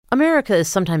America is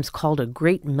sometimes called a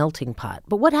great melting pot,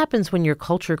 but what happens when your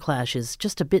culture clash is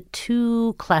just a bit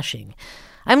too clashing?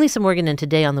 I'm Lisa Morgan, and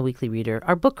today on The Weekly Reader,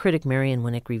 our book critic Marian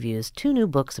Winnick reviews two new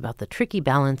books about the tricky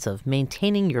balance of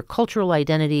maintaining your cultural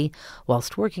identity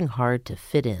whilst working hard to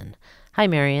fit in. Hi,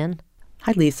 Marian.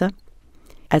 Hi, Lisa.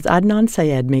 As Adnan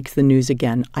Syed makes the news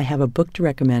again, I have a book to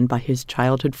recommend by his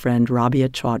childhood friend Rabia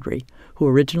Chaudry, who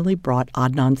originally brought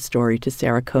Adnan's story to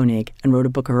Sarah Koenig and wrote a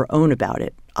book of her own about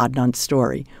it, Adnan's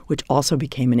Story, which also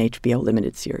became an HBO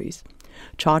limited series.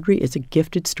 Chaudry is a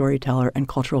gifted storyteller and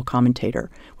cultural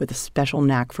commentator with a special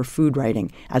knack for food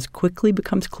writing, as quickly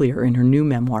becomes clear in her new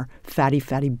memoir, Fatty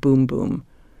Fatty Boom Boom,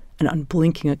 an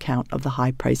unblinking account of the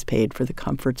high price paid for the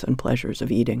comforts and pleasures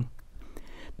of eating.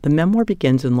 The memoir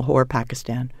begins in Lahore,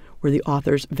 Pakistan, where the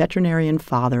author's veterinarian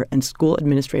father and school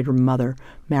administrator mother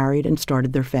married and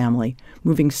started their family,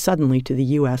 moving suddenly to the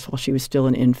U.S. while she was still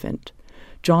an infant.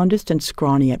 Jaundiced and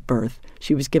scrawny at birth,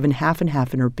 she was given half and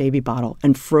half in her baby bottle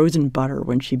and frozen butter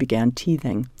when she began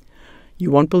teething. You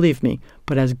won't believe me,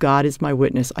 but as God is my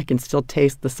witness, I can still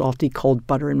taste the salty cold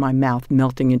butter in my mouth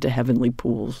melting into heavenly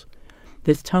pools.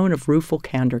 This tone of rueful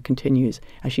candor continues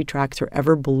as she tracks her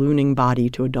ever-ballooning body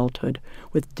to adulthood,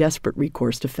 with desperate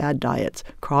recourse to fad diets,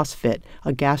 CrossFit,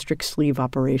 a gastric sleeve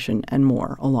operation, and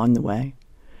more along the way.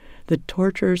 The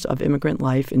tortures of immigrant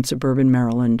life in suburban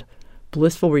Maryland,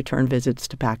 blissful return visits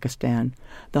to Pakistan,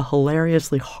 the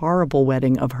hilariously horrible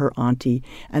wedding of her auntie,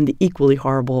 and the equally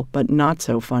horrible but not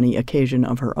so funny occasion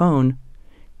of her own,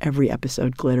 every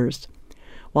episode glitters.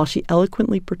 While she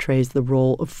eloquently portrays the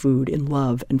role of food in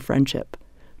love and friendship,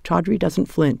 Chaudry doesn't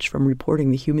flinch from reporting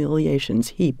the humiliations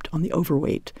heaped on the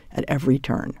overweight at every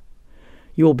turn.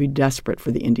 You will be desperate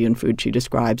for the Indian food she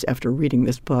describes after reading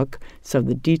this book, so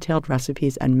the detailed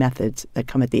recipes and methods that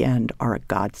come at the end are a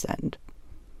godsend.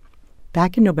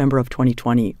 Back in November of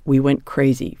 2020, we went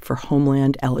crazy for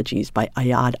Homeland Elegies by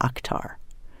Ayad Akhtar.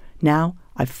 Now,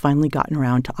 I've finally gotten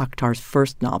around to Akhtar's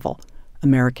first novel,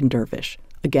 American Dervish,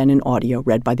 again in audio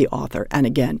read by the author, and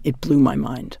again, it blew my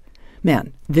mind.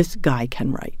 Man, this guy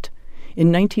can write.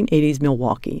 In 1980s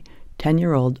Milwaukee,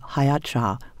 10-year-old Hayat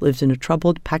Shah lives in a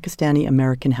troubled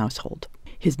Pakistani-American household.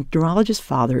 His neurologist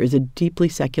father is a deeply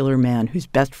secular man whose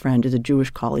best friend is a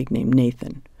Jewish colleague named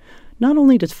Nathan. Not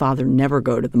only does father never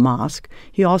go to the mosque,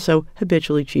 he also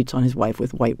habitually cheats on his wife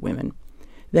with white women.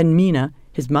 Then Mina,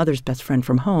 his mother's best friend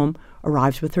from home,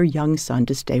 arrives with her young son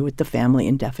to stay with the family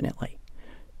indefinitely.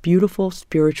 Beautiful,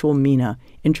 spiritual Mina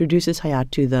introduces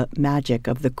Hayat to the magic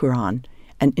of the Quran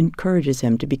and encourages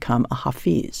him to become a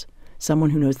hafiz, someone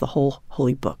who knows the whole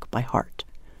holy book by heart.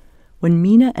 When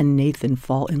Mina and Nathan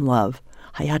fall in love,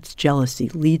 Hayat's jealousy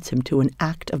leads him to an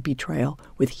act of betrayal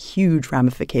with huge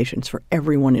ramifications for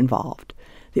everyone involved.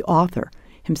 The author,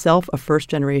 himself a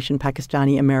first-generation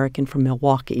Pakistani-American from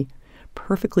Milwaukee,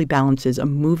 perfectly balances a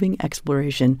moving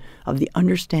exploration of the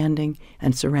understanding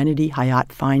and serenity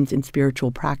Hayat finds in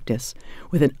spiritual practice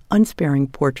with an unsparing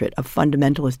portrait of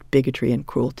fundamentalist bigotry and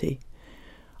cruelty.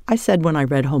 I said when I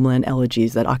read Homeland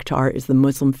Elegies that Akhtar is the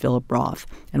Muslim Philip Roth,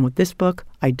 and with this book,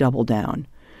 I double down.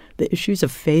 The issues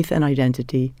of faith and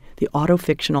identity, the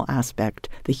auto-fictional aspect,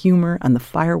 the humor, and the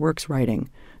fireworks writing.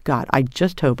 God, I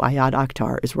just hope Ayad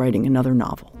Akhtar is writing another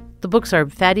novel. The books are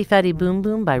Fatty Fatty Boom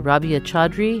Boom by Rabia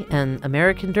Chaudry and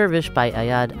American Dervish by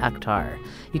Ayad Akhtar.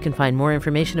 You can find more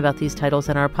information about these titles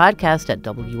on our podcast at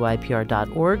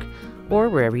wypr.org or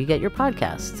wherever you get your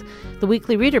podcasts. The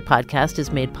Weekly Reader podcast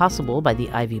is made possible by the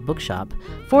Ivy Bookshop.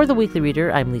 For The Weekly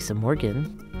Reader, I'm Lisa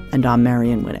Morgan. And I'm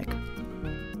Marian Winnick.